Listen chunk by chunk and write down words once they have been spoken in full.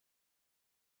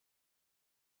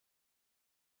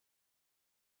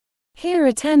Here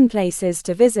are 10 places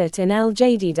to visit in El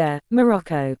Jadida,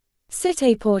 Morocco.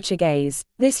 Cité Portuguese.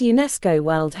 This UNESCO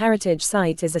World Heritage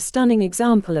Site is a stunning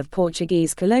example of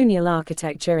Portuguese colonial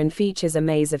architecture and features a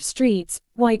maze of streets,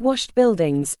 whitewashed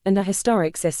buildings, and a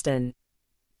historic cistern.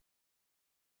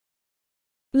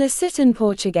 La Citerne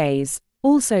Portuguese,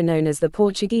 also known as the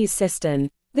Portuguese cistern,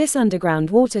 this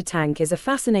underground water tank is a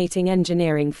fascinating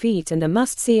engineering feat and a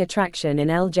must-see attraction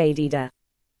in El Jadida.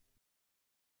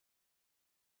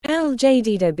 El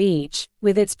Jadida Beach,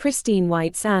 with its pristine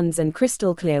white sands and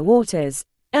crystal-clear waters,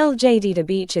 El Jadida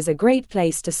Beach is a great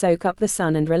place to soak up the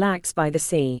sun and relax by the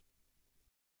sea.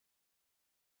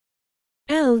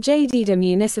 El Jadida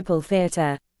Municipal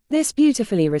Theatre. This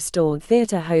beautifully restored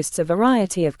theatre hosts a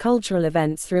variety of cultural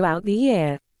events throughout the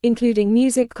year, including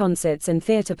music concerts and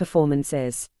theatre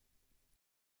performances.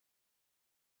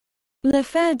 La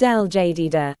Fer del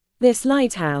Jadida. This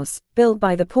lighthouse, built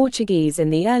by the Portuguese in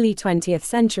the early 20th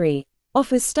century,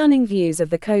 offers stunning views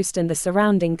of the coast and the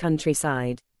surrounding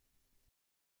countryside.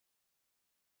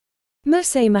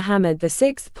 Musée Mohammed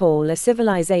VI pour la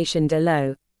civilisation de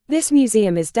l'eau. This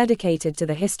museum is dedicated to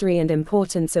the history and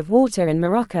importance of water in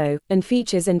Morocco, and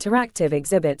features interactive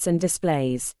exhibits and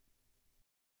displays.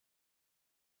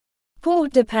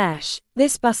 Port de Pêche.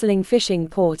 This bustling fishing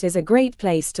port is a great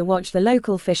place to watch the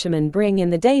local fishermen bring in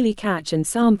the daily catch and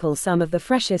sample some of the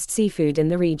freshest seafood in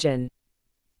the region.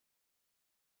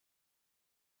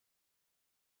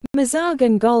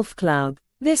 Mazagan Golf Club.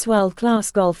 This world-class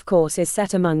golf course is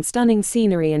set among stunning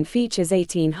scenery and features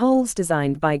 18 holes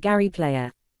designed by Gary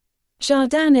Player.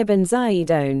 Jardin Ibn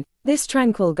Zaidoun. This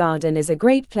tranquil garden is a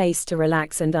great place to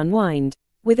relax and unwind,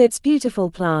 with its beautiful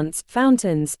plants,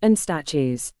 fountains, and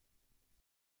statues.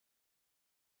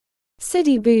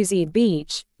 Sidi Bouzid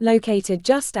Beach, located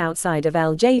just outside of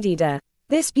El Jadida,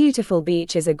 this beautiful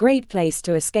beach is a great place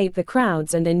to escape the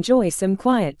crowds and enjoy some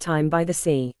quiet time by the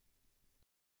sea.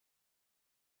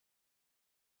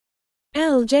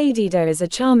 El Jadida is a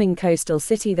charming coastal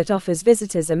city that offers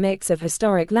visitors a mix of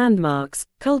historic landmarks,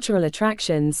 cultural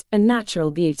attractions, and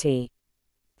natural beauty.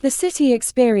 The city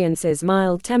experiences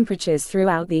mild temperatures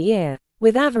throughout the year,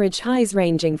 with average highs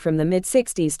ranging from the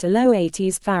mid-60s to low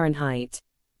 80s Fahrenheit.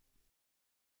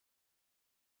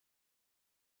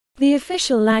 The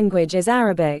official language is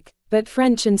Arabic, but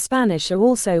French and Spanish are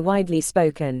also widely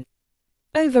spoken.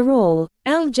 Overall,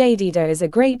 El Jadida is a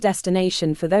great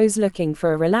destination for those looking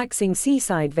for a relaxing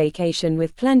seaside vacation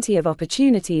with plenty of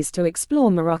opportunities to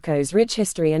explore Morocco's rich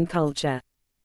history and culture.